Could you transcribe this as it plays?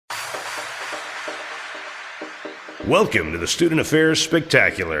Welcome to the Student Affairs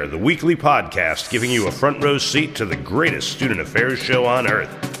Spectacular, the weekly podcast giving you a front row seat to the greatest student affairs show on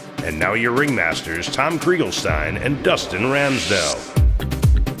earth. And now your ringmasters, Tom Kriegelstein and Dustin Ramsdell.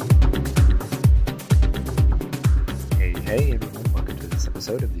 Hey everyone, welcome to this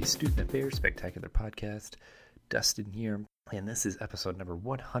episode of the Student Affairs Spectacular podcast. Dustin here, and this is episode number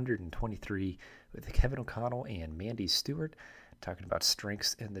 123 with Kevin O'Connell and Mandi Stewart, talking about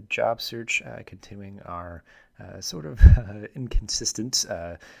strengths in the job search, continuing our sort of inconsistent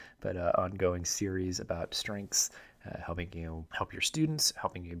but ongoing series about strengths, helping you help your students,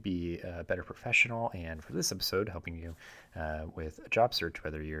 helping you be a better professional, and for this episode, helping you with a job search,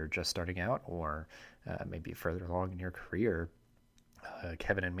 whether you're just starting out or maybe further along in your career.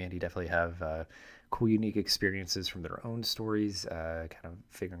 Kevin and Mandi definitely have cool, unique experiences from their own stories, kind of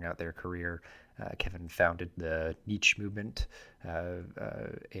figuring out their career. Kevin founded the niche movement, and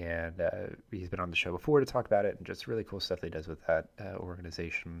he's been on the show before to talk about it, and just really cool stuff that he does with that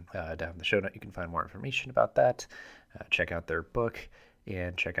organization. Down in the show note, you can find more information about that. Check out their book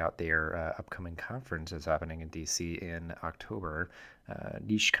and check out their upcoming conference that's happening in DC in October,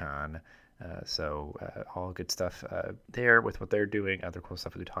 NicheCon. So all good stuff there with what they're doing, other cool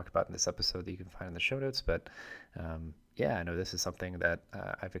stuff that we talk about in this episode that you can find in the show notes. But yeah, I know this is something that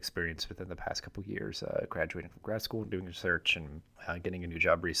I've experienced within the past couple of years, graduating from grad school and doing research and getting a new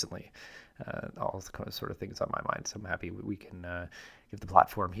job recently. All the sort of things on my mind. So I'm happy we can give the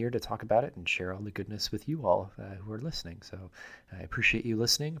platform here to talk about it and share all the goodness with you all who are listening. So I appreciate you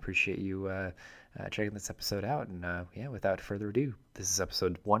listening, appreciate you checking this episode out. And yeah, without further ado, this is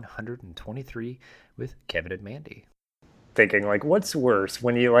episode 123 with Kevin and Mandi. Thinking, like, what's worse,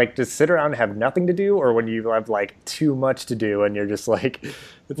 when you like just sit around and have nothing to do, or when you have like too much to do and you're just like,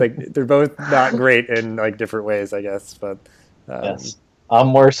 it's like they're both not great in like different ways, I guess. But yes,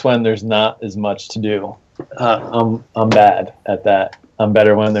 I'm worse when there's not as much to do. I'm bad at that. I'm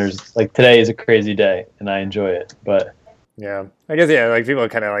better when there's, like, today is a crazy day and I enjoy it. But yeah, I guess, yeah, like people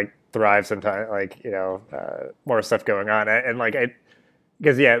kind of like thrive sometimes, like, you know, more stuff going on, and like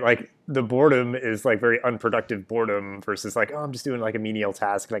because yeah, like the boredom is like very unproductive boredom versus like, oh, I'm just doing like a menial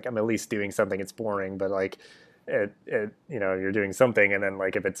task, like I'm at least doing something. It's boring, but like it you know, you're doing something, and then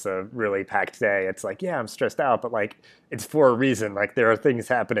like if it's a really packed day, it's like, yeah, I'm stressed out, but like it's for a reason. Like there are things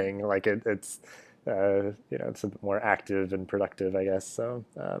happening. Like it's you know, it's a bit more active and productive, I guess. So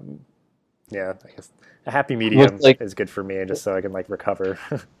yeah, I guess a happy medium is good for me, just so I can like recover.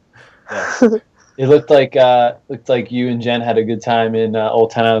 Yeah. It looked like you and Jen had a good time in Old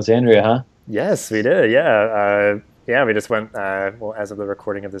Town Alexandria, huh? Yes, we did. Yeah, yeah. We just went. Well, as of the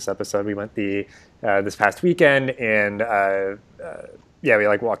recording of this episode, we went this past weekend, and yeah, we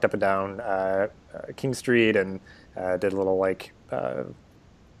like walked up and down King Street and did a little like I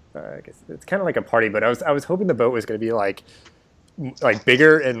guess it's kind of like a party, but I was hoping the boat was going to be like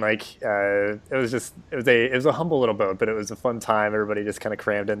bigger, and like it was a humble little boat, but it was a fun time. Everybody just kind of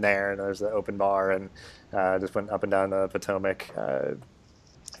crammed in there, and there's an open bar, and just went up and down the Potomac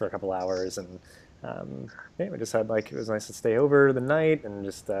for a couple hours, and yeah, we just had like, it was nice to stay over the night and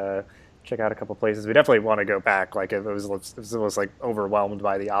just check out a couple places. We definitely want to go back. Like it was almost like overwhelmed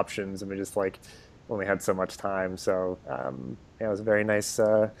by the options, and we just like only had so much time. So yeah, it was a very nice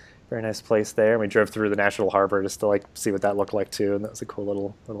place there. And we drove through the National Harbor just to like see what that looked like too, and that was a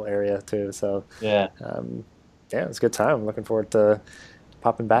cool little area too. So yeah, yeah, it was a good time. I'm looking forward to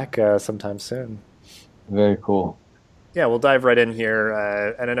popping back sometime soon. Very cool. Yeah, we'll dive right in here,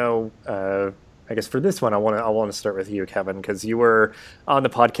 and I know, I guess for this one, I want to start with you, Kevin, because you were on the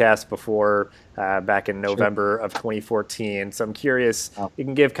podcast before back in November of 2014. So I'm curious, you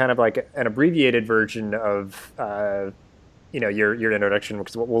can give kind of like an abbreviated version of you know, your introduction,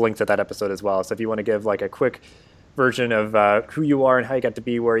 because we'll link to that episode as well. So if you want to give like a quick version of who you are and how you got to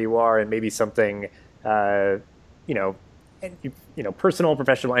be where you are, and maybe something you know, personal,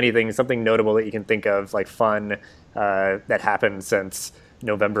 professional, anything, something notable that you can think of, like fun, that happened since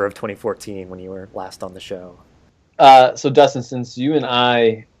November of 2014 when you were last on the show. So Dustin, since you and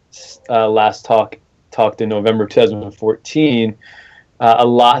I last talked in November 2014, a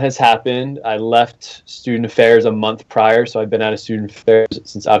lot has happened. I left Student Affairs a month prior, so I've been out of Student Affairs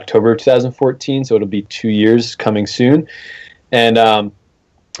since October 2014, so it'll be 2 years coming soon. And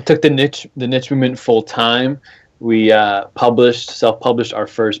took the niche movement full time. We self-published our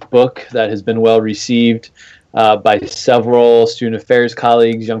first book that has been well received by several Student Affairs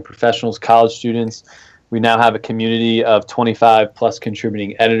colleagues, young professionals, college students. We now have a community of 25 plus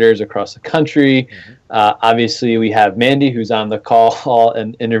contributing editors across the country. Mm-hmm. Obviously, we have Mandi, who's on the call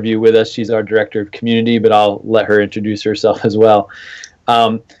and interview with us. She's our director of community, but I'll let her introduce herself as well.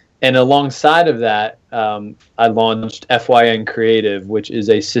 And alongside of that, I launched FYN Creative, which is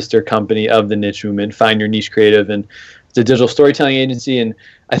a sister company of the Niche Movement, Find Your Niche Creative, and it's a digital storytelling agency. And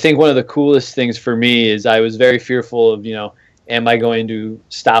I think one of the coolest things for me is I was very fearful of, am I going to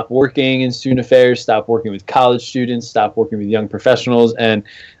stop working in student affairs, stop working with college students, stop working with young professionals? And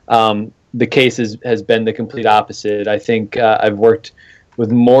the case has been the complete opposite. I think I've worked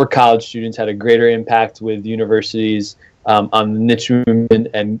with more college students, had a greater impact with universities on the niche movement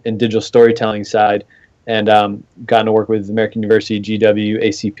and digital storytelling side, and gotten to work with American University, GW,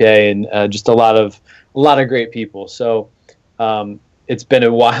 ACPA, and just a lot of great people. So it's been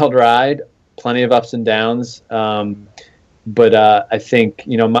a wild ride, plenty of ups and downs. But I think,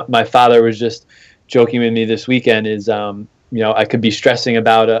 my father was just joking with me this weekend is, I could be stressing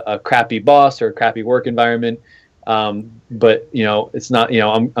about a crappy boss or a crappy work environment. But it's not,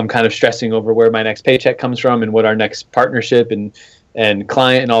 I'm kind of stressing over where my next paycheck comes from and what our next partnership and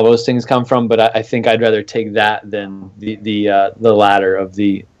client and all those things come from. But I think I'd rather take that than the latter of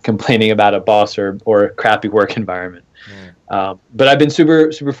the complaining about a boss or a crappy work environment. But I've been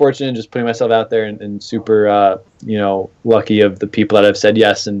super, super fortunate just putting myself out there and super, lucky of the people that have said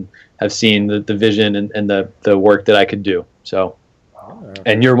yes and have seen the vision and the work that I could do. So,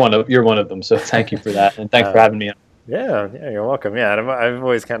 and you're one of them. So thank you for that. And thanks for having me on. Yeah, you're welcome. Yeah, I've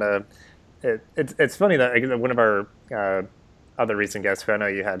always kind of, it's funny that one of our other recent guests, who I know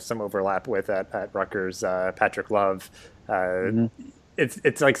you had some overlap with at Rutgers, Patrick Love,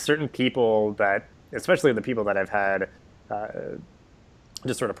 it's like certain people that, especially the people that I've had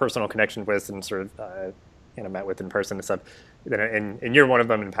just sort of personal connection with and sort of met with in person and stuff. And you're one of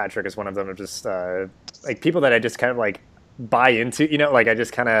them, and Patrick is one of them. Of just like people that I just kind of like buy into. I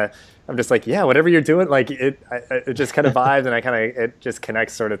just kind of, I'm just like, yeah, whatever you're doing, like it just kind of vibes, and it just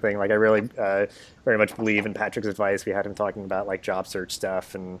connects, sort of thing. Like I really very much believe in Patrick's advice. We had him talking about like job search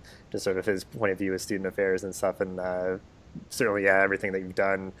stuff and just sort of his point of view with student affairs and stuff. And certainly, yeah, everything that you've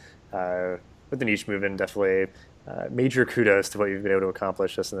done with the niche movement, definitely. Major kudos to what you've been able to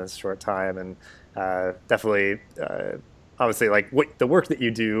accomplish just in this short time, and definitely, obviously, like what the work that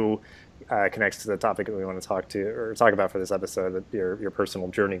you do connects to the topic that we want to talk about for this episode. That your personal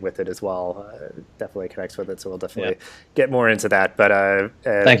journey with it as well definitely connects with it. So we'll definitely get more into that. But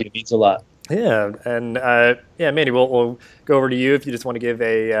thank you, it means a lot. Yeah, and Mandy, we'll go over to you if you just want to give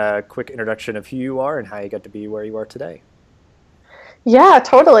a quick introduction of who you are and how you got to be where you are today. Yeah,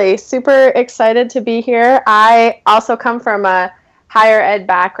 totally. Super excited to be here. I also come from a higher ed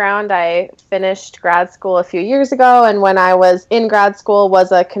background. I finished grad school a few years ago, and when I was in grad school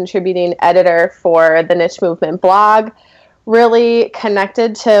was a contributing editor for the Niche Movement blog. Really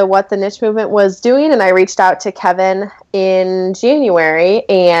connected to what the Niche Movement was doing, and I reached out to Kevin in January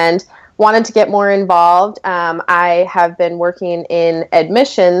and wanted to get more involved. I have been working in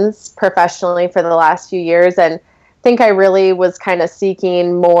admissions professionally for the last few years, and think I really was kind of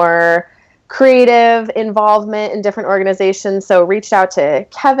seeking more creative involvement in different organizations. So reached out to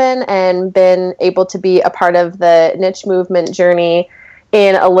Kevin and been able to be a part of the niche movement journey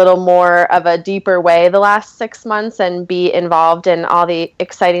in a little more of a deeper way the last 6 months and be involved in all the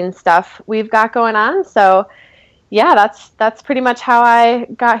exciting stuff we've got going on. So yeah, that's pretty much how I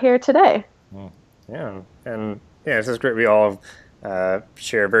got here today. Yeah. And yeah, this is great. We all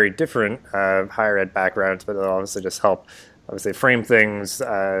share very different higher ed backgrounds, but it'll obviously just help frame things.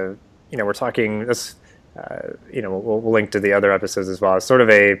 We're talking this, we'll link to the other episodes as well. It's sort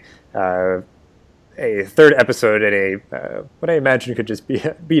of a third episode in what I imagine could just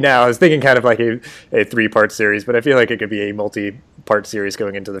be now. I was thinking kind of like a 3-part series, but I feel like it could be a multi-part series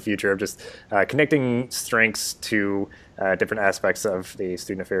going into the future of just connecting strengths to different aspects of the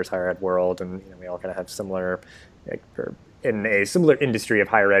student affairs higher ed world. And we all kind of have similar, in a similar industry of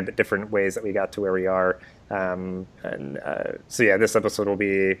higher ed, but different ways that we got to where we are. So this episode will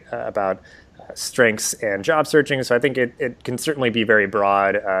be about strengths and job searching. So I think it can certainly be very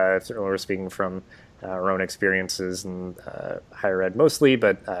broad. Certainly we're speaking from our own experiences and higher ed mostly,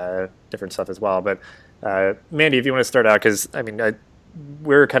 but different stuff as well. But Mandy, if you want to start out, because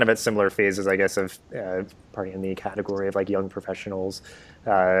we're kind of at similar phases, I guess, of parting in the category of like young professionals.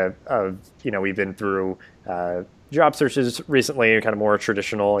 We've been through job searches recently, kind of more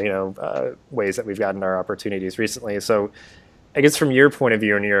traditional, ways that we've gotten our opportunities recently. So I guess from your point of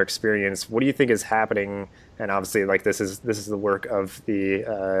view and your experience, what do you think is happening? And obviously, like this is the work of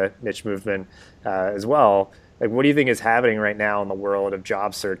the niche movement as well. Like, what do you think is happening right now in the world of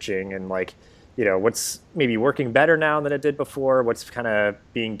job searching, and what's maybe working better now than it did before? What's kind of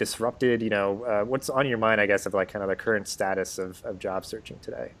being disrupted? What's on your mind, I guess, of like kind of the current status of job searching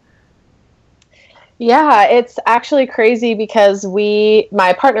today? Yeah, it's actually crazy because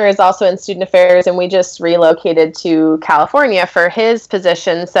my partner is also in student affairs and we just relocated to California for his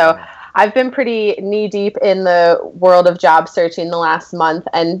position. So I've been pretty knee deep in the world of job searching the last month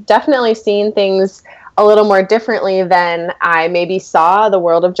and definitely seen things a little more differently than I maybe saw the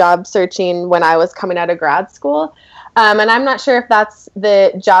world of job searching when I was coming out of grad school. And I'm not sure if that's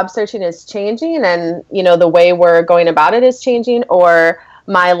the job searching is changing and, the way we're going about it is changing, or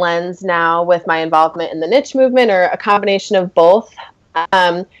my lens now with my involvement in the niche movement, or a combination of both.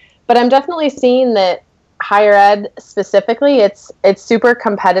 But I'm definitely seeing that higher ed specifically, it's super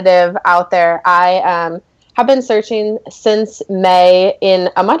competitive out there. I have been searching since May in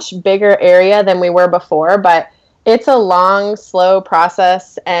a much bigger area than we were before, but it's a long, slow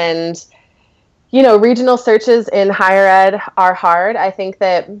process. And, regional searches in higher ed are hard. I think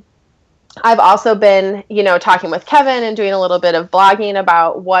that I've also been, talking with Kevin and doing a little bit of blogging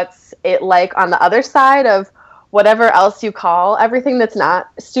about what's it like on the other side of whatever else you call everything that's not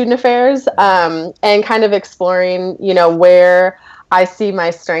student affairs, and kind of exploring, where I see my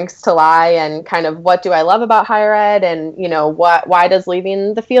strengths to lie and kind of what do I love about higher ed and, why does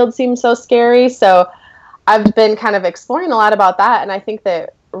leaving the field seem so scary? So I've been kind of exploring a lot about that. And I think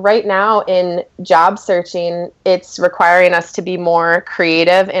that right now in job searching, it's requiring us to be more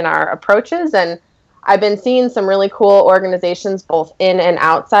creative in our approaches. And I've been seeing some really cool organizations both in and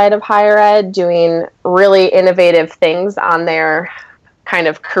outside of higher ed doing really innovative things on their kind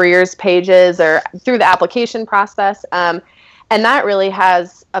of careers pages or through the application process. And that really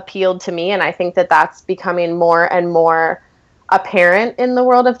has appealed to me. And I think that that's becoming more and more apparent in the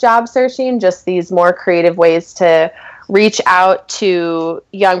world of job searching, just these more creative ways to reach out to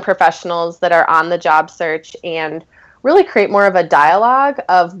young professionals that are on the job search and really create more of a dialogue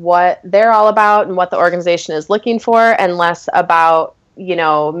of what they're all about and what the organization is looking for, and less about,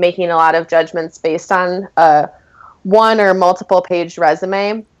 making a lot of judgments based on a one or multiple page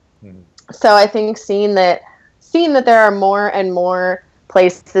resume. So I think seeing that there are more and more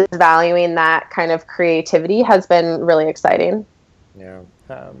places valuing that kind of creativity has been really exciting. Yeah.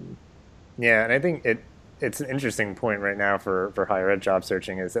 And I think it's an interesting point right now for higher ed job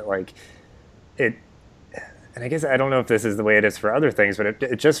searching, is that and I guess I don't know if this is the way it is for other things, but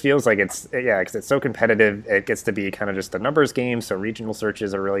it just feels like because it's so competitive, it gets to be kind of just a numbers game. So regional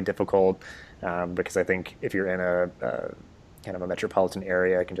searches are really difficult, because I think if you're in a kind of a metropolitan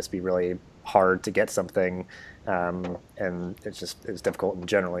area, it can just be really hard to get something, and it's difficult in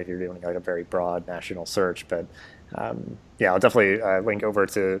general if you're doing like a very broad national search. But I'll definitely link over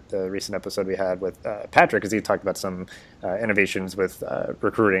to the recent episode we had with Patrick, because he talked about some innovations with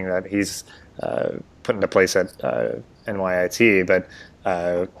recruiting that he's put into place at NYIT. But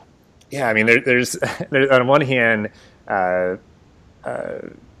I mean, there's on one hand,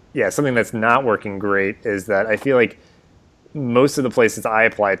 something that's not working great is that I feel like most of the places I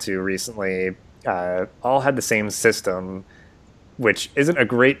applied to recently all had the same system, which isn't a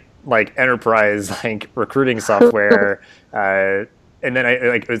great enterprise recruiting software. And then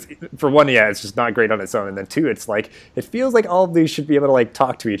it was, for one, it's just not great on its own. And then two, it's it feels like all of these should be able to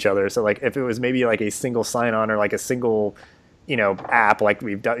talk to each other. So if it was maybe a single sign-on or a single, app,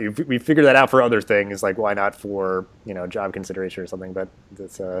 we figured that out for other things, why not for, job consideration or something, but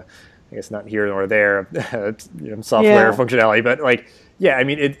that's, I guess not here nor there, software functionality. But I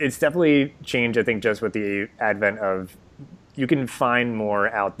mean, it's definitely changed, I think, just with the advent of, you can find more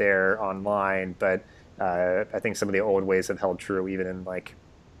out there online, but I think some of the old ways have held true even in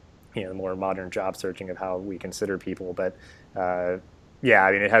the more modern job searching of how we consider people. But I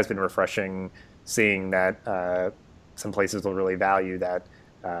mean, it has been refreshing seeing that some places will really value that,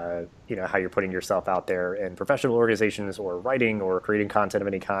 how you're putting yourself out there in professional organizations or writing or creating content of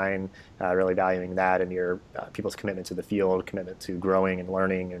any kind, really valuing that and your people's commitment to the field, commitment to growing and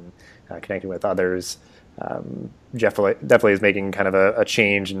learning and connecting with others. Definitely is making kind of a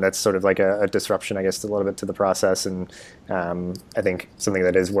change, and that's sort of a disruption, I guess, a little bit to the process. And I think something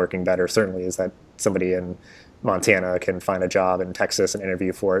that is working better certainly is that somebody in Montana can find a job in Texas and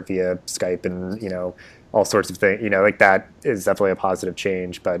interview for it via Skype and all sorts of things. That is definitely a positive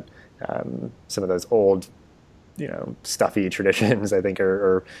change. But some of those old stuffy traditions, I think,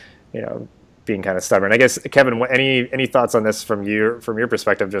 are being kind of stubborn. I guess, Kevin, any thoughts on this from your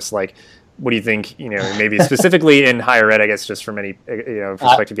perspective? Just what do you think, maybe specifically in higher ed, I guess, just from any,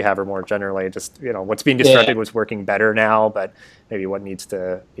 perspective you have, or more generally, just, what's being disrupted, what's working better now, but maybe what needs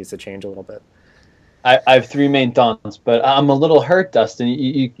to change a little bit. I have three main thoughts, but I'm a little hurt, Dustin.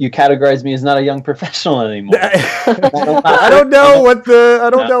 You categorize me as not a young professional anymore. I don't know what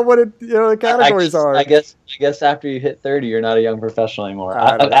the categories are. I guess after you hit 30, you're not a young professional anymore.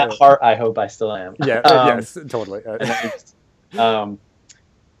 At heart, I hope I still am. Yeah. Yes. Totally.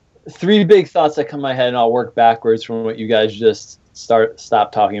 Three big thoughts that come to my head, and I'll work backwards from what you guys just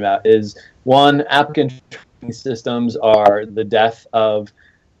stop talking about. Is one, applicant tracking systems are the death of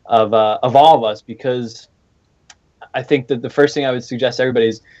all of us, because I think that the first thing I would suggest to everybody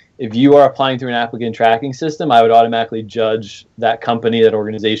is, if you are applying through an applicant tracking system, I would automatically judge that company, that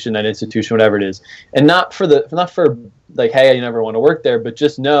organization, that institution, whatever it is, and not for like, hey, you never want to work there, but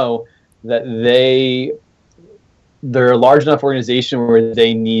just know that they're a large enough organization where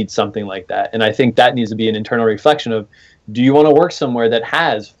they need something like that. And I think that needs to be an internal reflection of, do you want to work somewhere that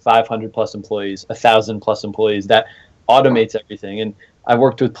has 500 plus employees, 1,000 plus employees, that automates everything? And I've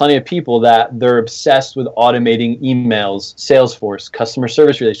worked with plenty of people that they're obsessed with automating emails, Salesforce, customer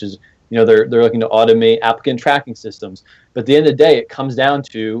service relations. They're looking to automate applicant tracking systems. But at the end of the day, it comes down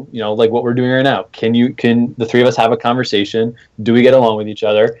to, like what we're doing right now. Can the three of us have a conversation? Do we get along with each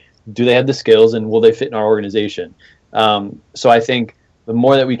other? Do they have the skills, and will they fit in our organization? So I think the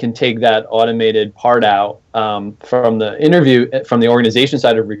more that we can take that automated part out from the interview, from the organization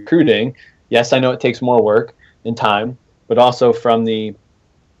side of recruiting, yes, I know it takes more work and time, but also from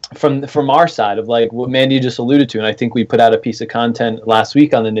our side of, like what Mandi just alluded to. And I think we put out a piece of content last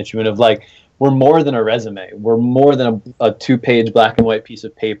week on the niche of, like, we're more than a resume. We're more than a 2-page black and white piece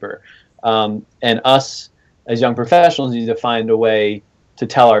of paper. And us as young professionals need to find a way to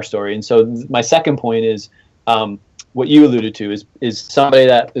tell our story. And so my second point is, what you alluded to is somebody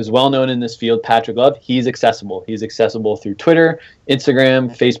that is well known in this field, Patrick Love. He's accessible. He's accessible through Twitter,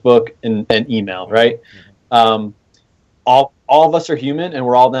 Instagram, Facebook, and email, right? All of us are human, and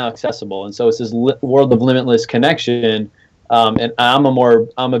we're all now accessible. And so it's this world of limitless connection. And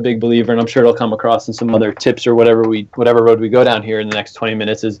I'm a big believer, and I'm sure it'll come across in some other tips or whatever road we go down here in the next 20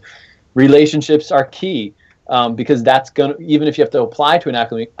 minutes, is relationships are key. Because that's gonna, even if you have to apply to an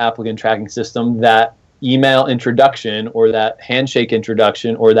applicant tracking system, that email introduction or that handshake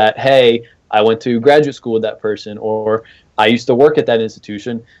introduction, or that, hey, I went to graduate school with that person, or I used to work at that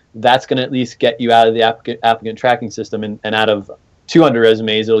institution, that's going to at least get you out of the applicant tracking system, and out of 200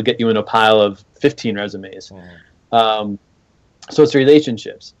 resumes, it'll get you in a pile of 15 resumes. So it's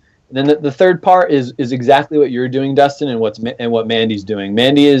relationships. And then the third part is exactly what you're doing, Dustin, and what Mandi's doing.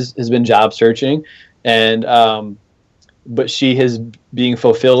 Mandi has been job searching, and but she is being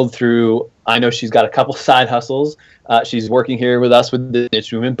fulfilled through, I know she's got a couple side hustles. She's working here with us with the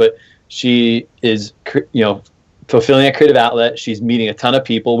niche movement, but she is, fulfilling a creative outlet. She's meeting a ton of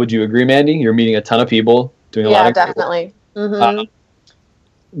people. Would you agree, Mandi? You're meeting a ton of people, doing a lot of definitely.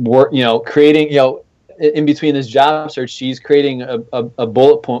 Creating, in between this job search, she's creating a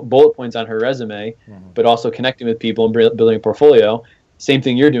bullet points on her resume, but also connecting with people and building a portfolio. Same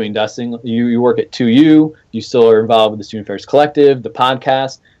thing you're doing, Dustin. You work at 2U. You still are involved with the Student Affairs Collective, the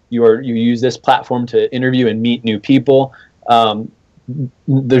podcast. You use this platform to interview and meet new people.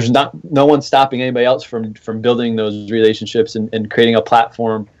 There's no one stopping anybody else from building those relationships and creating a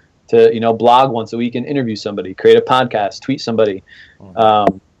platform to blog once a week and interview somebody, create a podcast, tweet somebody.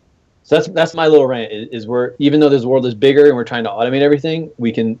 So that's my little rant. Is we're, even though this world is bigger and we're trying to automate everything,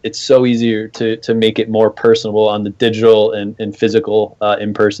 it's so easier to make it more personable on the digital and physical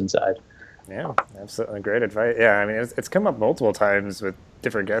in-person side. Yeah, absolutely, great advice. Yeah, I mean, it's come up multiple times with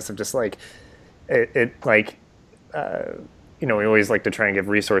different guests of just like we always like to try and give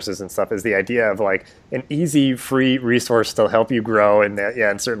resources and stuff, is the idea of like an easy, free resource to help you grow, and that,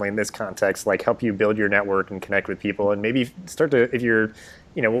 and certainly in this context, like help you build your network and connect with people, and maybe start to, if you're,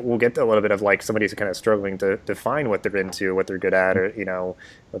 we'll get to a little bit of like somebody's kind of struggling to define what they're into, what they're good at, or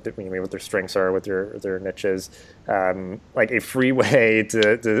what their strengths are, what their niches. Like a free way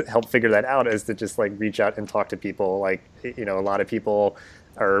to help figure that out is to just like reach out and talk to people. Like a lot of people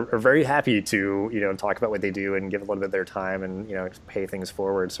are very happy to talk about what they do and give a little bit of their time and pay things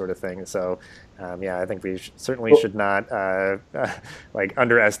forward, sort of thing. So I think we certainly should not like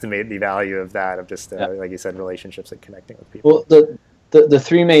underestimate the value of that, of just like you said, relationships and connecting with people. Well, the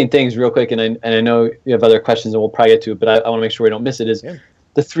three main things, real quick, and I know you have other questions and we'll probably get to it, but I want to make sure we don't miss it, is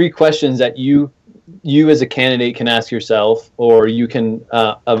the three questions that you as a candidate can ask yourself, or you can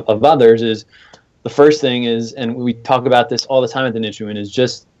of others, is the first thing is, and we talk about this all the time at the Niche Movement, is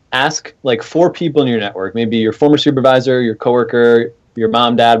just ask like 4 people in your network, maybe your former supervisor, your coworker, your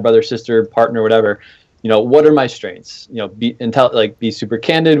mom, dad, brother, sister, partner, whatever. What are my strengths? Be super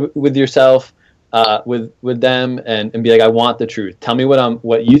candid with yourself. with them and be like, I want the truth. Tell me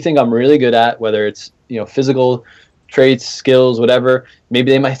what you think I'm really good at, whether it's, physical traits, skills, whatever.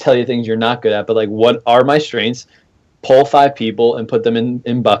 Maybe they might tell you things you're not good at, but like, what are my strengths? Pull 5 people and put them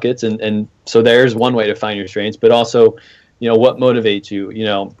in buckets. And so there's one way to find your strengths, but also, what motivates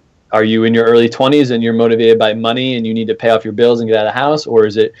you? Are you in your early 20s and you're motivated by money and you need to pay off your bills and get out of the house? Or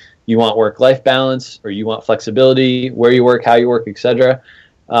is it you want work-life balance, or you want flexibility, where you work, how you work, etc.?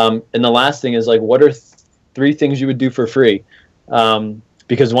 And the last thing is like, what are 3 things you would do for free?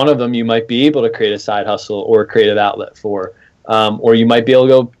 Because one of them you might be able to create a side hustle or a creative outlet for, or you might be able to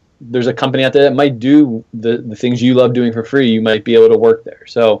go, there's a company out there that might do the things you love doing for free. You might be able to work there.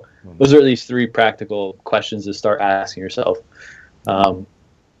 So those are at least 3 practical questions to start asking yourself.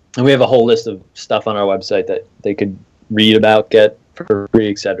 And we have a whole list of stuff on our website that they could read about, get for free,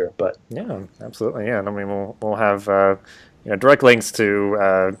 etc. But yeah, absolutely. Yeah. And I mean, we'll have, direct links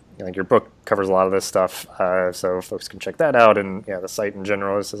to, your book covers a lot of this stuff. So folks can check that out. And the site in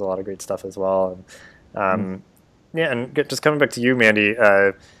general has a lot of great stuff as well. And, and just coming back to you, Mandi,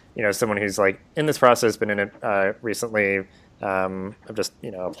 someone who's like in this process, been in it recently, of just,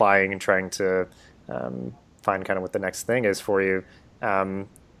 applying and trying to find kind of what the next thing is for you.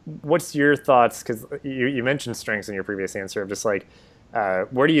 What's your thoughts? Because you mentioned strengths in your previous answer of just like,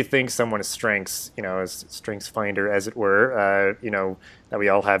 where do you think someone's strengths, as strengths finder, as it were, that we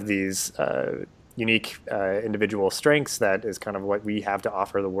all have these unique individual strengths that is kind of what we have to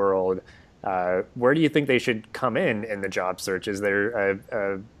offer the world. Where do you think they should come in the job search? Is there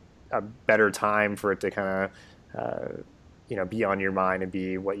a better time for it to kind of, be on your mind and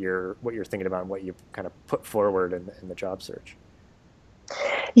be what you're thinking about and what you kind of put forward in the job search?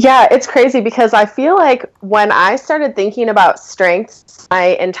 Yeah, it's crazy because I feel like when I started thinking about strengths,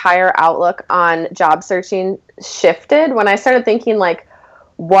 my entire outlook on job searching shifted. When I started thinking like,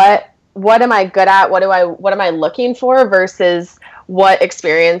 what am I good at? What am I looking for versus what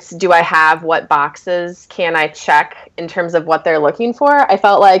experience do I have? What boxes can I check in terms of what they're looking for? I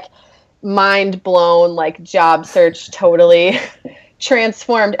felt like mind blown, like job search totally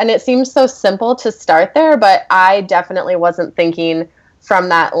transformed. And it seems so simple to start there, but I definitely wasn't thinking from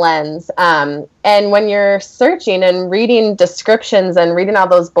that lens. And when you're searching and reading descriptions and reading all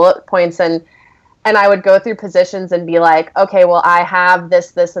those bullet points, and I would go through positions and be like, okay, well, I have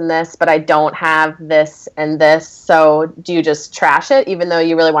this, and this, but I don't have this and this. So do you just trash it, even though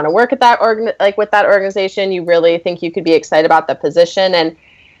you really want to work at that with that organization? You really think you could be excited about the position? And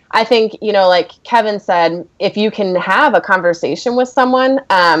I think, like Kevin said, if you can have a conversation with someone,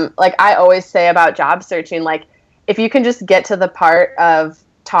 like I always say about job searching, like, if you can just get to the part of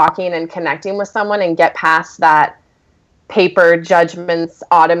talking and connecting with someone and get past that paper judgments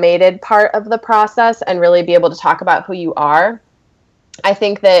automated part of the process and really be able to talk about who you are, I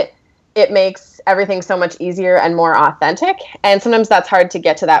think that it makes everything so much easier and more authentic. And sometimes that's hard to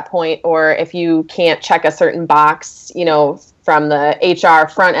get to that point, or if you can't check a certain box, from the HR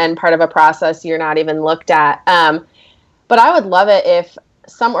front end part of a process, you're not even looked at. But I would love it if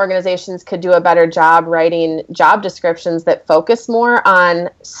some organizations could do a better job writing job descriptions that focus more on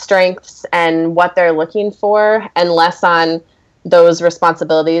strengths and what they're looking for and less on those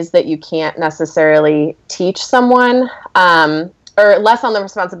responsibilities that you can't necessarily teach someone, or less on the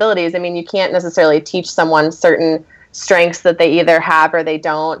responsibilities. I mean, you can't necessarily teach someone certain strengths that they either have or they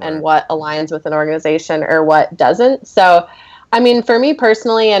don't, and what aligns with an organization or what doesn't. So, I mean, for me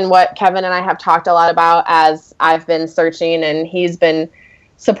personally, and what Kevin and I have talked a lot about as I've been searching and he's been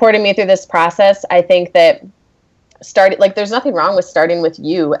supporting me through this process, I think that there's nothing wrong with starting with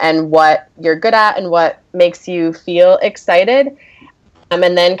you and what you're good at and what makes you feel excited, and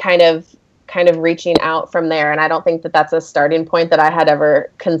then kind of reaching out from there. And I don't think that that's a starting point that I had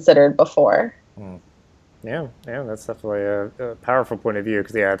ever considered before. Yeah, that's definitely a powerful point of view,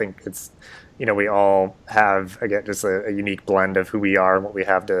 because I think it's, we all have, again, just a unique blend of who we are and what we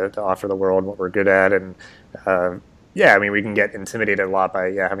have to offer the world, what we're good at. And I mean, we can get intimidated a lot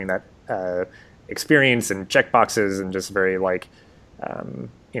by having that experience and check boxes, and just very like,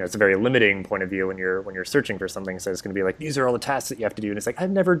 it's a very limiting point of view when you're searching for something. So it's going to be like, these are all the tasks that you have to do, and it's like,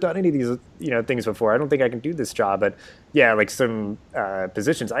 I've never done any of these things before. I don't think I can do this job. But like some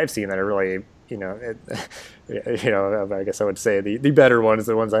positions I've seen that are really, I guess I would say the better ones,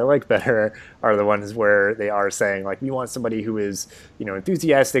 the ones I like better, are the ones where they are saying like, we want somebody who is,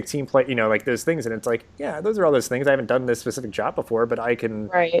 enthusiastic, team play, like those things. And it's like, those are all those things. I haven't done this specific job before, but I can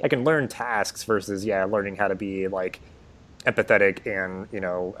learn tasks versus learning how to be like empathetic and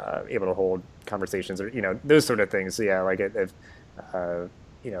able to hold conversations, or those sort of things. So like if they're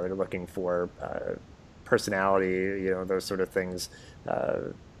looking for personality, those sort of things.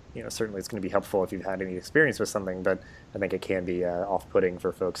 certainly it's going to be helpful if you've had any experience with something, but I think it can be off-putting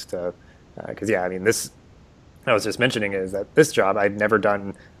for folks to, because I mean, this, I was just mentioning is that this job, I'd never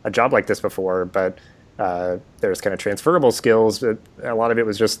done a job like this before, but there's kind of transferable skills, but a lot of it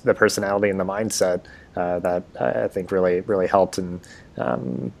was just the personality and the mindset that I think really helped, and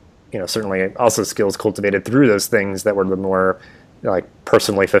certainly also skills cultivated through those things that were the more like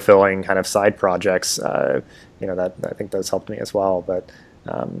personally fulfilling kind of side projects. That I think those helped me as well. But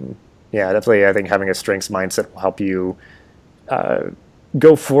definitely, I think having a strengths mindset will help you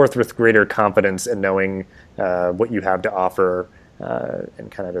go forth with greater confidence in knowing what you have to offer.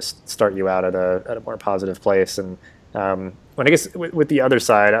 And kind of just start you out at a more positive place. And when I guess with the other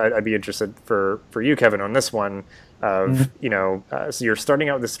side, I'd be interested for you, Kevin, on this one of, so you're starting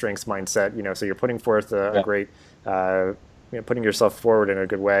out with the strengths mindset, so you're putting forth a great, putting yourself forward in a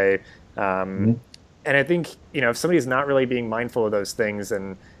good way. And I think, if somebody's not really being mindful of those things,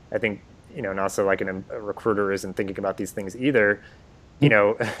 and I think, and also like a recruiter isn't thinking about these things either,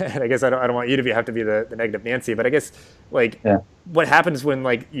 and I guess I don't want you to have to be the negative Nancy, but I guess what happens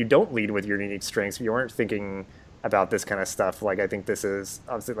when you don't lead with your unique strengths? You aren't thinking about this kind of stuff. I think this is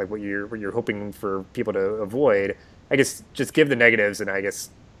obviously what you're hoping for people to avoid. I guess just give the negatives, and I guess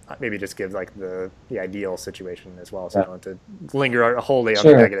maybe just give the ideal situation as well, so I don't have to linger wholly on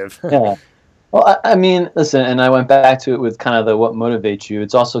the negative. Yeah. Well, I mean, listen, and I went back to it with kind of what motivates you.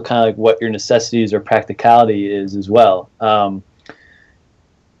 It's also kind of what your necessities or practicality is as well.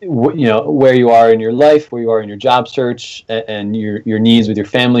 Where you are in your life, where you are in your job search, and your needs with your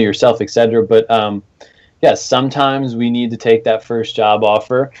family, yourself, etc. But sometimes we need to take that first job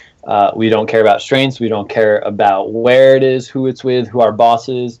offer. We don't care about strengths. We don't care about where it is, who it's with, who our boss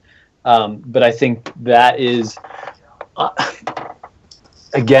is. But I think that is,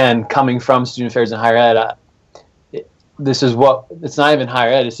 again, coming from student affairs and higher ed, this is what, it's not even higher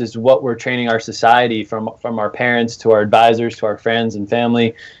ed, it's just what we're training our society from our parents to our advisors to our friends and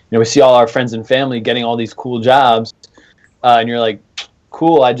family. We see all our friends and family getting all these cool jobs, and you're like,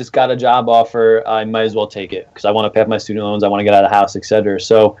 cool, I just got a job offer, I might as well take it because I want to pay off my student loans, I want to get out of the house, etc.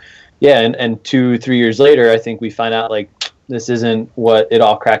 So and 2-3 years later, I think we find out this isn't what it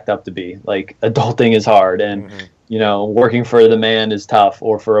all cracked up to be. Adulting is hard, and working for the man is tough,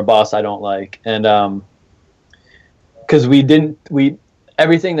 or for a boss I don't like. And because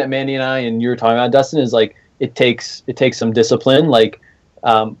everything that Mandy and I and you were talking about, Dustin, is it takes some discipline.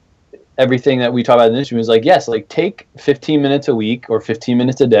 Everything that we talk about in the industry is yes, take 15 minutes a week or 15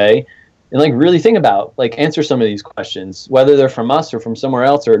 minutes a day, and really think about answer some of these questions, whether they're from us or from somewhere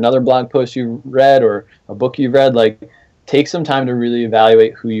else or another blog post you read or a book you've read. Take some time to really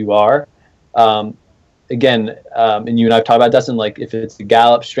evaluate who you are. Again, and you and I've talked about, Dustin, if it's the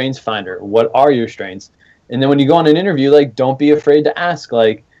Gallup Strengths Finder, what are your strengths? And then when you go on an interview, don't be afraid to ask,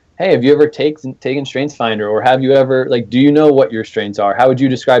 hey, have you ever taken Strengths Finder, or have you ever, do you know what your strengths are? How would you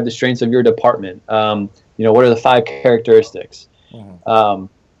describe the strengths of your department? What are the 5 characteristics? Mm-hmm.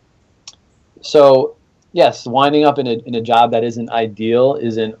 So, yes, winding up in a job that isn't ideal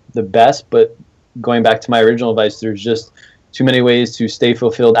isn't the best, but going back to my original advice, there's just too many ways to stay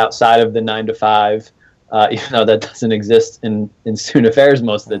fulfilled outside of the 9 to 5, even though that doesn't exist in student affairs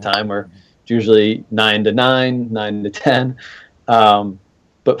most of the time, where it's usually 9 to 9, 9 to 10.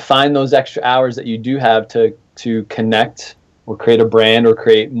 But find those extra hours that you do have to connect or create a brand or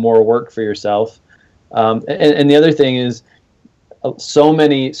create more work for yourself. And the other thing is, so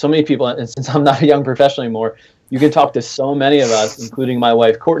many people, and since I'm not a young professional anymore, you can talk to so many of us, including my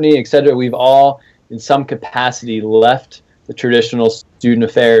wife, Courtney, et cetera. We've all, in some capacity, left the traditional student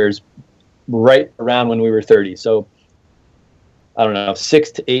affairs right around when we were 30. So, I don't know,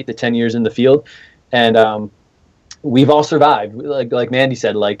 6 to 8 to 10 years in the field. And we've all survived. Like Mandy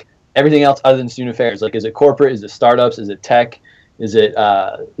said, everything else other than student affairs. Is it corporate? Is it startups? Is it tech? Is it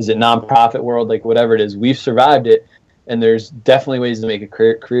nonprofit world? Whatever it is, we've survived it. And there's definitely ways to make a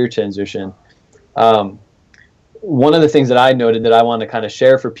career transition. One of the things that I noted that I want to kind of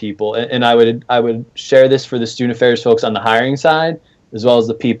share for people, and I would share this for the student affairs folks on the hiring side, as well as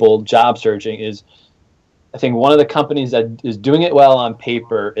the people job searching, is I think one of the companies that is doing it well on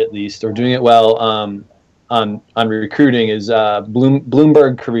paper, at least, or doing it well on recruiting is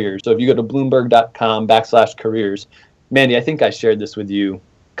Bloomberg Careers. So if you go to bloomberg.com/careers, Mandy, I think I shared this with you a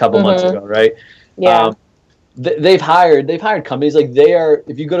couple months ago, right? Yeah. They've hired companies,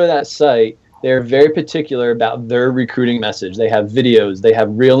 if you go to that site, they're very particular about their recruiting message. They have videos, they have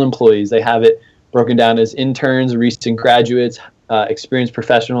real employees, they have it broken down as interns, recent graduates, experienced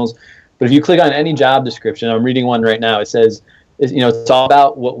professionals. But if you click on any job description, I'm reading one right now, it says, it's all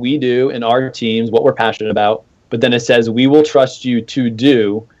about what we do in our teams, what we're passionate about. But then it says, we will trust you to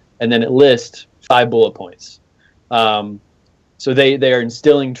do and then it lists 5 bullet points. So they are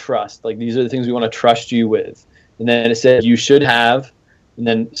instilling trust. Like, these are the things we want to trust you with. And then it says you should have, and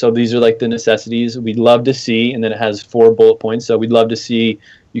then so these are like the necessities we'd love to see. And then it has 4 bullet points. So we'd love to see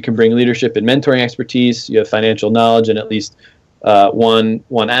you can bring leadership and mentoring expertise. You have financial knowledge and at least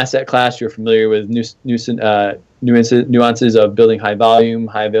one asset class. You're familiar with nuances of building high volume,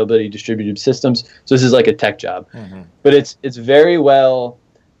 high availability distributed systems. So this is like a tech job, but it's very well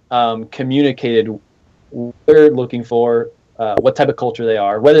communicated what they're looking for, what type of culture they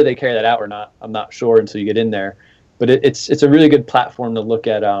are, whether they carry that out or not. I'm not sure until you get in there, but it's a really good platform to look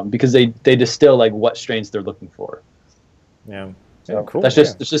at because they distill like what strengths they're looking for. Yeah. So yeah, cool. That's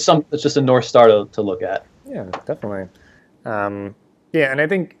just a North Star to look at. Yeah, definitely. Yeah, and I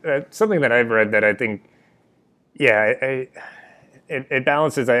think something that I've read that I think, it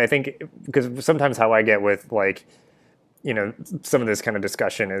balances. I think because sometimes how I get with like, some of this kind of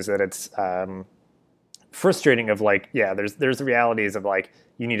discussion is that it's frustrating. Of like, there's the realities of like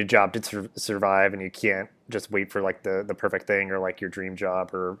you need a job to survive, and you can't just wait for like the perfect thing or like your dream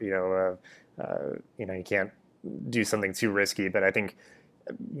job, or you can't do something too risky. But I think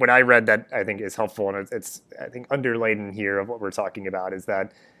what I read that I think is helpful, and it's I think underladen here of what we're talking about, is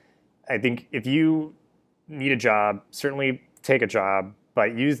that I think if you need a job, certainly take a job,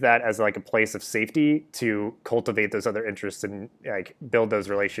 but use that as like a place of safety to cultivate those other interests and like build those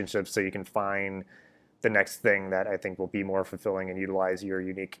relationships so you can find the next thing that I think will be more fulfilling and utilize your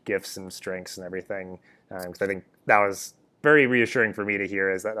unique gifts and strengths and everything. Because I think that was very reassuring for me to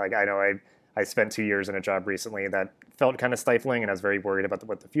hear, is that like I know I spent 2 years in a job recently that felt kind of stifling, and I was very worried about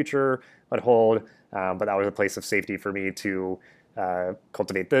what the future would hold. But that was a place of safety for me to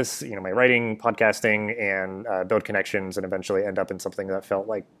cultivate this, my writing, podcasting, and build connections, and eventually end up in something that felt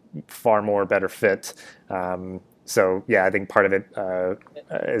like far more better fit. So yeah, I think part of it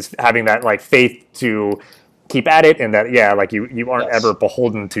is having that like faith to keep at it, and that like you aren't ever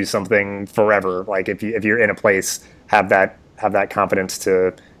beholden to something forever. Like if you're in a place, have that confidence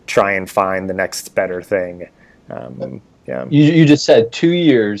to try and find the next better thing. You just said 2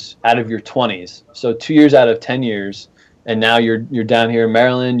 years out of your 20s, so 2 years out of 10 years, and now you're down here in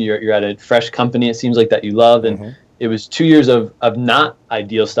Maryland. You're at a fresh company. It seems like that you love, and it was 2 years of not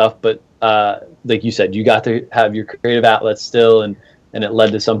ideal stuff, but like you said, you got to have your creative outlets still, and it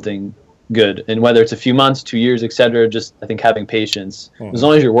led to something good. And whether it's a few months, 2 years, etc., just I think having patience, as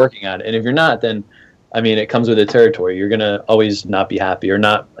long as you're working at it. And if you're not, then I mean, it comes with the territory. You're gonna always not be happy or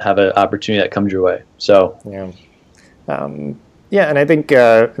not have an opportunity that comes your way. So and I think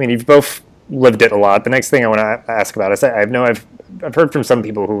you've both lived it a lot. The next thing I want to ask about is I've heard from some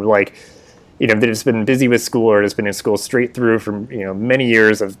people who like, they've just been busy with school, or just been in school straight through from many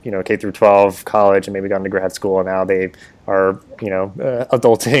years of K through 12, college, and maybe gone to grad school, and now they are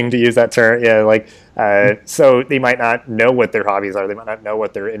adulting, to use that term. So they might not know what their hobbies are. They might not know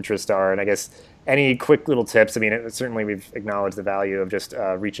what their interests are. And I guess any quick little tips? I mean, certainly we've acknowledged the value of just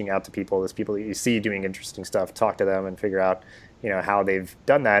reaching out to people. There's people that you see doing interesting stuff, talk to them and figure out how they've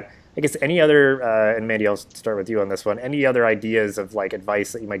done that. I guess any other, and Mandi, I'll start with you on this one. Any other ideas of like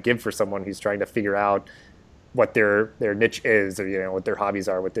advice that you might give for someone who's trying to figure out what their niche is, or what their hobbies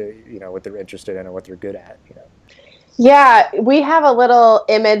are, what they what they're interested in, and what they're good at? Yeah, we have a little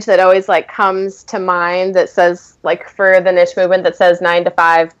image that always like comes to mind that says, like, for the niche movement, that says 9 to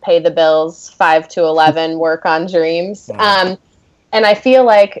 5, pay the bills, 5 to 11, work on dreams. And I feel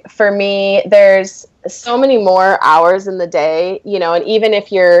like for me, there's so many more hours in the day, and even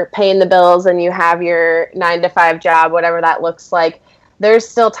if you're paying the bills and you have your 9 to 5 job, whatever that looks like, there's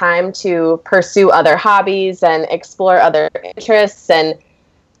still time to pursue other hobbies and explore other interests. And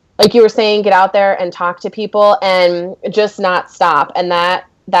like you were saying, get out there and talk to people and just not stop. And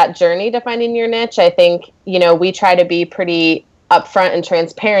that journey to finding your niche, I think, we try to be pretty upfront and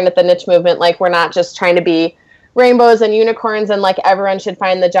transparent at the niche movement. Like, we're not just trying to be rainbows and unicorns and like everyone should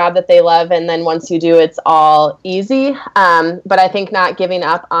find the job that they love, and then once you do, it's all easy. But I think not giving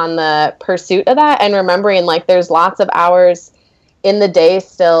up on the pursuit of that, and remembering like there's lots of hours in the day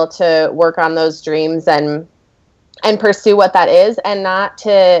still to work on those dreams and pursue what that is, and not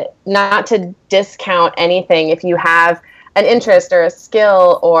to discount anything. If you have an interest or a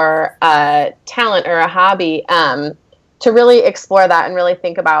skill or a talent or a hobby, to really explore that and really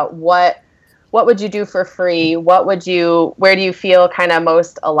think about what would you do for free? Where do you feel kind of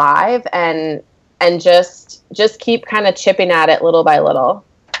most alive? And just keep kind of chipping at it little by little.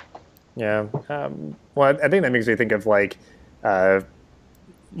 Yeah. Well, I think that makes me think of like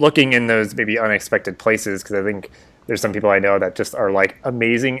looking in those maybe unexpected places, because I think there's some people I know that just are like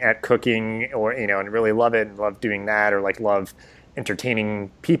amazing at cooking, or and really love it and love doing that, or like love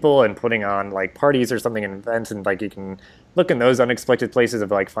entertaining people and putting on like parties or something and events, and like you can look in those unexpected places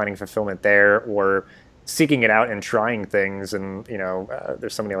of like finding fulfillment there, or seeking it out and trying things. And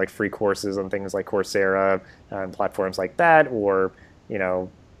there's so many like free courses on things like Coursera and platforms like that, or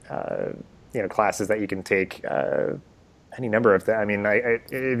classes that you can take, any number of them. I mean,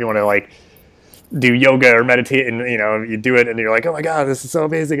 if you want to like do yoga or meditate, and you do it and you're like, oh my god, this is so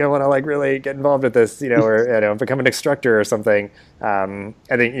amazing, I want to like really get involved with this, or become an instructor or something. I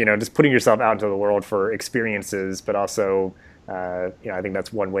think just putting yourself out into the world for experiences, but also I think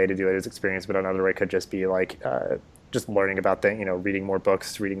that's one way to do it, is experience. But another way could just be like just learning about things, reading more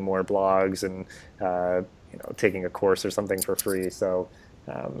books, reading more blogs, and taking a course or something for free. So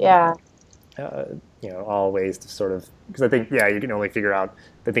all ways to sort of, because I think you can only figure out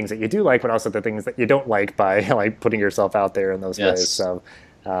the things that you do like, but also the things that you don't like by like putting yourself out there in those ways. So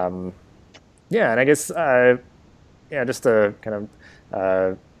and I guess just to kind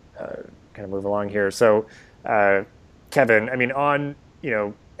of move along here. So Kevin, I mean, on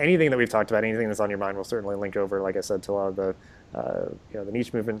anything that we've talked about, anything that's on your mind, we'll certainly link over, like I said, to a lot of the the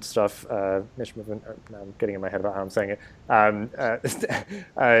niche movement stuff, niche movement. I'm getting in my head about how I'm saying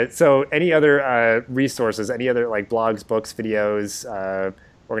it. So any other resources, any other like blogs, books, videos,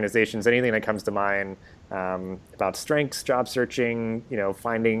 organizations, anything that comes to mind about strengths, job searching,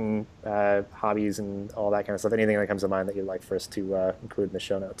 finding hobbies and all that kind of stuff, anything that comes to mind that you'd like for us to include in the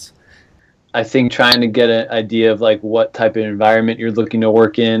show notes? I think trying to get an idea of like what type of environment you're looking to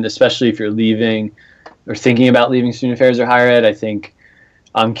work in, especially if you're leaving or thinking about leaving student affairs or higher ed. I think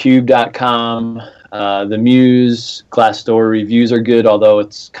on cube.com, the Muse, Glassdoor reviews are good, although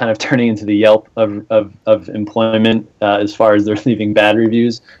it's kind of turning into the Yelp of employment as far as they're leaving bad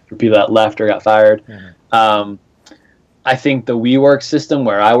reviews for people that left or got fired. Mm-hmm. I think the WeWork system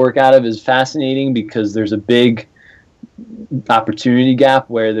where I work out of is fascinating because there's a big opportunity gap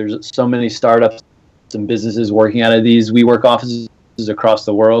where there's so many startups and businesses working out of these WeWork offices across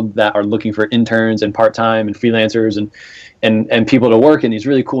the world that are looking for interns and part-time and freelancers and people to work in these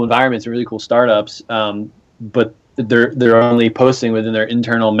really cool environments and really cool startups, but they're only posting within their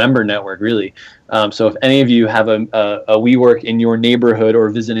internal member network, really. So if any of you have a WeWork in your neighborhood or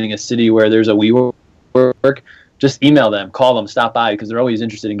visiting a city where there's a WeWork, just email them, call them, stop by, because they're always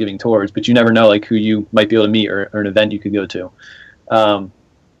interested in giving tours, but you never know like who you might be able to meet or an event you could go to.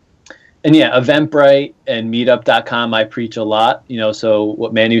 And Eventbrite and meetup.com, I preach a lot, so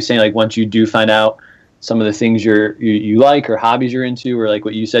what Mandy was saying, like once you do find out some of the things you like or hobbies you're into, or like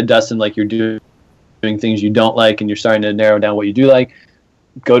what you said, Dustin, like you're doing things you don't like and you're starting to narrow down what you do like,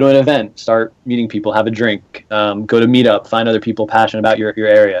 go to an event, start meeting people, have a drink, go to Meetup, find other people passionate about your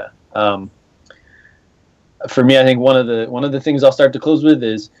area. For me, I think one of the things I'll start to close with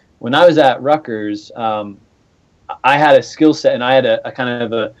is when I was at Rutgers, I had a skill set and I had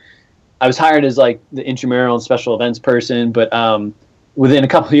I was hired as like the intramural and special events person, but within a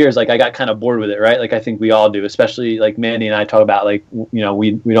couple of years, like I got kind of bored with it, right? Like I think we all do, especially like Mandy and I talk about like, we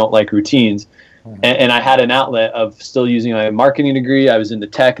don't like routines. Mm-hmm. And I had an outlet of still using my marketing degree. I was into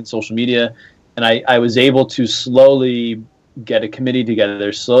tech and social media, and I was able to slowly get a committee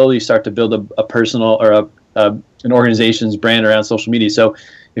together, slowly start to build a personal or an organization's brand around social media. So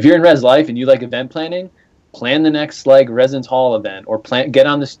if you're in Res Life and you like event planning, plan the next like Residence Hall event, or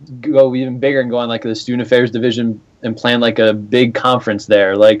go even bigger and go on like the Student Affairs division and plan like a big conference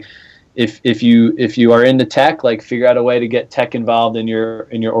there. Like if you are into tech, like figure out a way to get tech involved in your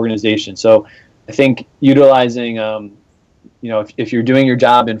organization. So I think utilizing if you're doing your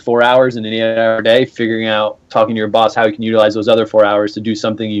job in 4 hours in an 8-hour day, figuring out, talking to your boss how you can utilize those other 4 hours to do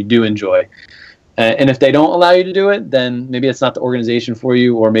something you do enjoy. And if they don't allow you to do it, then maybe it's not the organization for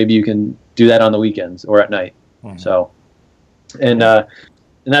you, or maybe you can do that on the weekends or at night. Mm-hmm. So, and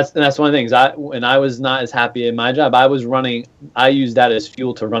that's one of the things. When I was not as happy in my job, I used that as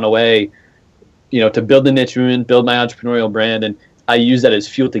fuel to run away, to build the niche movement, build my entrepreneurial brand, and I use that as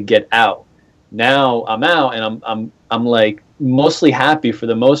fuel to get out. Now I'm out, and I'm like mostly happy for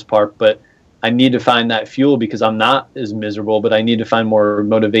the most part, but I need to find that fuel because I'm not as miserable, but I need to find more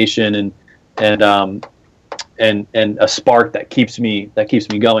motivation and a spark that keeps me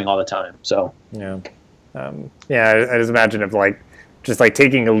going all the time. So I just imagine of like just like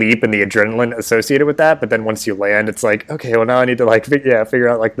taking a leap and the adrenaline associated with that, but then once you land, it's like, okay, well now I need to like figure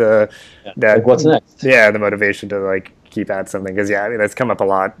out like like what's next. The motivation to like keep at something, because I mean that's come up a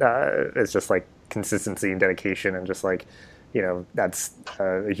lot. It's just like consistency and dedication, and just like that's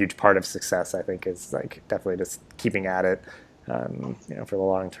a huge part of success. I think is like definitely just keeping at it, for the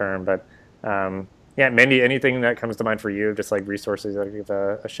long term. But Mandy, anything that comes to mind for you, just like resources that I give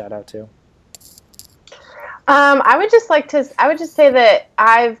a shout out to? I would just say that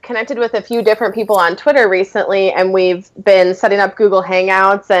I've connected with a few different people on Twitter recently, and we've been setting up Google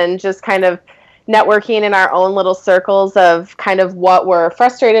Hangouts and just kind of networking in our own little circles of kind of what we're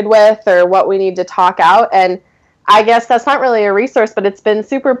frustrated with or what we need to talk out. And I guess that's not really a resource, but it's been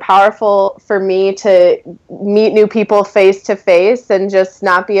super powerful for me to meet new people face to face and just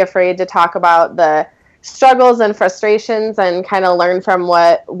not be afraid to talk about the struggles and frustrations and kind of learn from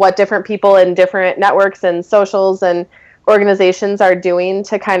what different people in different networks and socials and organizations are doing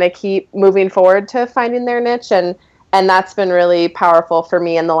to kind of keep moving forward to finding their niche. And that's been really powerful for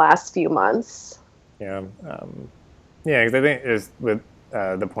me in the last few months. Yeah. Because I think is with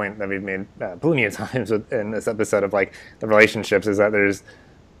the point that we've made plenty of times in this episode of like the relationships is that there's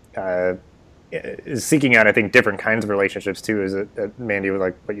is seeking out, I think, different kinds of relationships too. Is it, Mandy,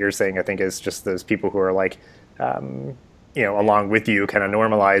 like what you're saying, I think is just those people who are like, along with you, kind of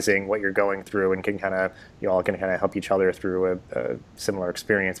normalizing what you're going through and can kind of, you all can kind of help each other through a similar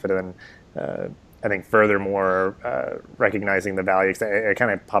experience. But then I think furthermore, recognizing the value, it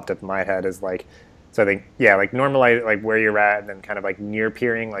kind of popped up in my head as like, so I think, like normalize like where you're at and then kind of like near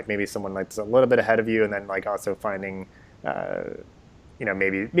peering, like maybe someone that's a little bit ahead of you, and then like also finding,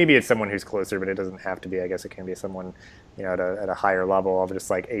 maybe it's someone who's closer, but it doesn't have to be. I guess it can be someone, at a higher level of just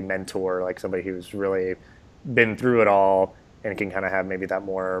like a mentor, like somebody who's really been through it all and can kind of have maybe that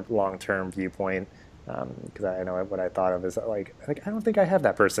more long-term viewpoint. Because I know what I thought of is like I don't think I have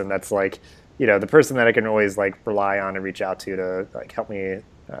that person that's like, the person that I can always like rely on and reach out to like help me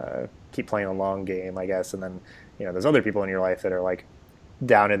keep playing a long game, I guess. And then, there's other people in your life that are like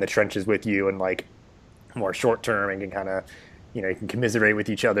down in the trenches with you and like more short term and can kind of, you can commiserate with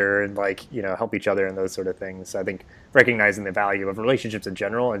each other and like, help each other and those sort of things. So I think recognizing the value of relationships in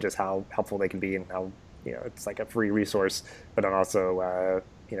general and just how helpful they can be and how, it's like a free resource, but then also,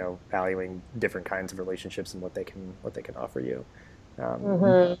 valuing different kinds of relationships and what they can offer you.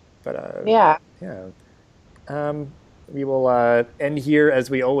 But we will end here as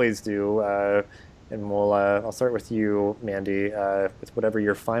we always do, and I'll start with you, Mandy, with whatever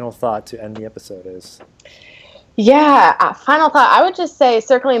your final thought to end the episode is. Yeah, final thought. I would just say,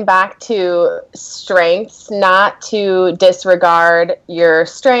 circling back to strengths, not to disregard your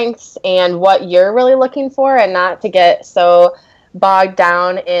strengths and what you're really looking for, and not to get so bogged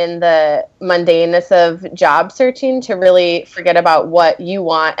down in the mundaneness of job searching to really forget about what you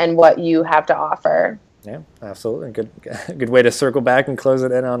want and what you have to offer. Yeah, absolutely. Good way to circle back and close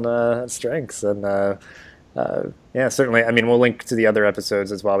it in on strengths. And certainly. I mean, we'll link to the other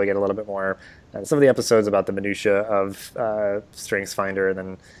episodes as well. We get a little bit more, some of the episodes about the minutia of Strengths Finder, and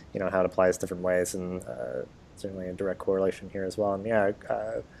then how it applies different ways, and certainly a direct correlation here as well. And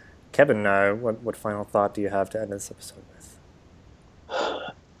Kevin, what final thought do you have to end this episode with?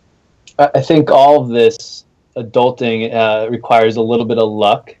 I think all of this adulting requires a little bit of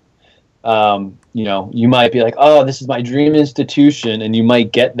luck. You might be like, oh, this is my dream institution, and you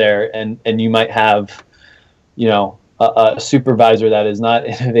might get there, and you might have, a supervisor that is not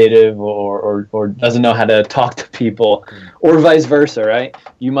innovative or doesn't know how to talk to people, or vice versa, right?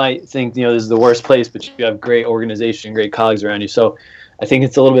 You might think, this is the worst place, but you have great organization, great colleagues around you. So I think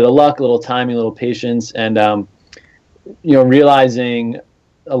it's a little bit of luck, a little timing, a little patience, and, realizing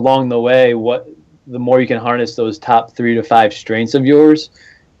along the way the more you can harness those top 3 to 5 strengths of yours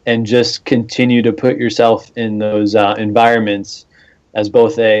and just continue to put yourself in those environments as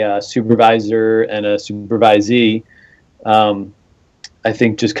both a supervisor and a supervisee. I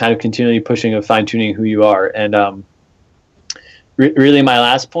think just kind of continually pushing and fine-tuning who you are. And really my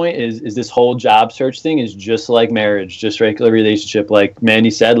last point is this whole job search thing is just like marriage, just regular relationship. Like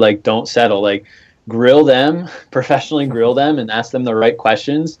Mandy said, like, don't settle. Like, grill them, professionally grill them, and ask them the right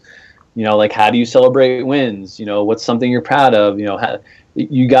questions. Like, how do you celebrate wins? What's something you're proud of?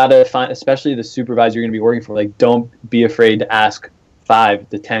 You got to find, especially the supervisor you're going to be working for, like, don't be afraid to ask 5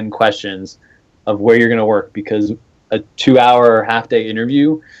 to 10 questions of where you're going to work, because a 2-hour or half-day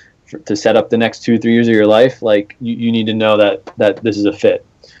interview to set up the next 2 or 3 years of your life, like, you need to know that this is a fit.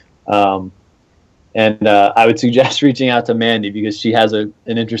 And I would suggest reaching out to Mandy, because she has an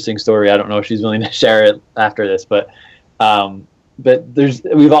interesting story. I don't know if she's willing to share it after this, but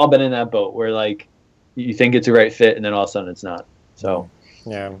we've all been in that boat where, like, you think it's a right fit, and then all of a sudden it's not. So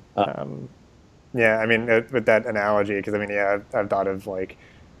yeah. I mean, with that analogy, because I mean, I've thought of like,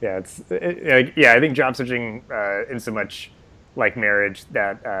 I think job searching in so much like marriage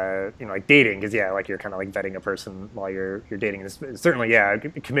that like dating, because like you're kind of like vetting a person while you're dating. Certainly,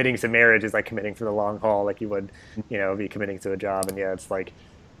 committing to marriage is like committing for the long haul, like you would be committing to a job. And it's like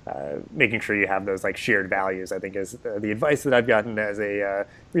making sure you have those like shared values, I think, is the advice that I've gotten as a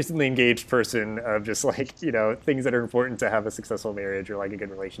recently engaged person, of just like, things that are important to have a successful marriage or like a good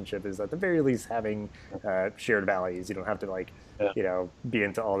relationship, is at the very least having shared values. You don't have to like, be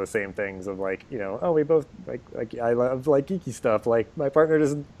into all the same things of like, oh, we both like I love like geeky stuff. Like my partner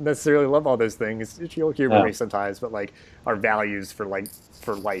doesn't necessarily love all those things. She'll humor me sometimes, but like our values for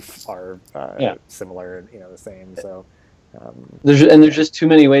life are similar and the same. So. There's just too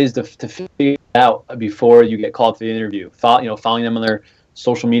many ways to figure it out before you get called for the interview. Following them on their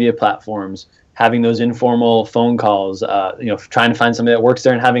social media platforms, having those informal phone calls, trying to find somebody that works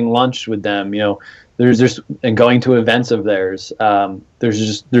there and having lunch with them. And going to events of theirs.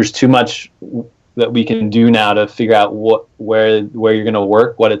 There's too much that we can do now to figure out where you're going to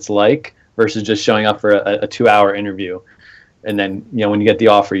work, what it's like, versus just showing up for a 2-hour interview, and then when you get the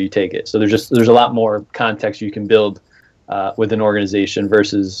offer, you take it. So there's a lot more context you can build with an organization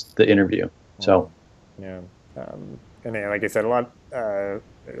versus the interview. So, and like I said, a lot.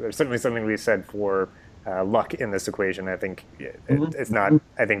 There's certainly something to be said for luck in this equation. I think it's not.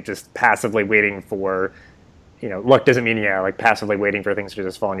 I think just passively waiting for, luck doesn't mean like passively waiting for things to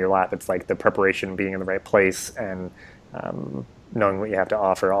just fall in your lap. It's like the preparation, being in the right place, and knowing what you have to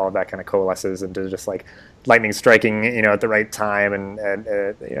offer. All of that kind of coalesces into just like lightning striking, at the right time,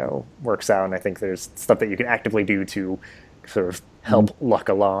 and works out. And I think there's stuff that you can actively do to sort of help luck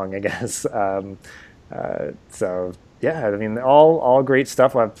along, I guess. So yeah, I mean, all great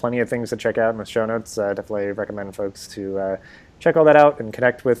stuff. We'll have plenty of things to check out in the show notes. Definitely recommend folks to check all that out and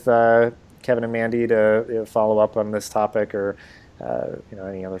connect with Kevin and Mandi to follow up on this topic, or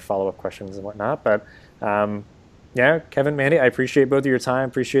any other follow-up questions and whatnot. But Kevin, Mandi, I appreciate both of your time.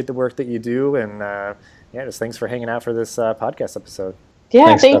 Appreciate the work that you do, and just thanks for hanging out for this podcast episode.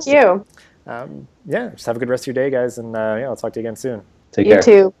 Yeah, thank you. Just have a good rest of your day, guys, and I'll talk to you again soon. Take care. You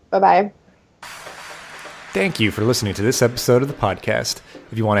too. Bye-bye. Thank you for listening to this episode of the podcast.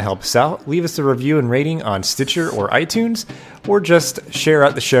 If you want to help us out, leave us a review and rating on Stitcher or iTunes, or just share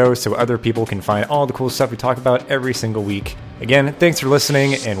out the show so other people can find all the cool stuff we talk about every single week. Again, thanks for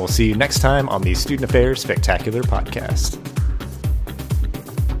listening, and we'll see you next time on the Student Affairs Spectacular Podcast.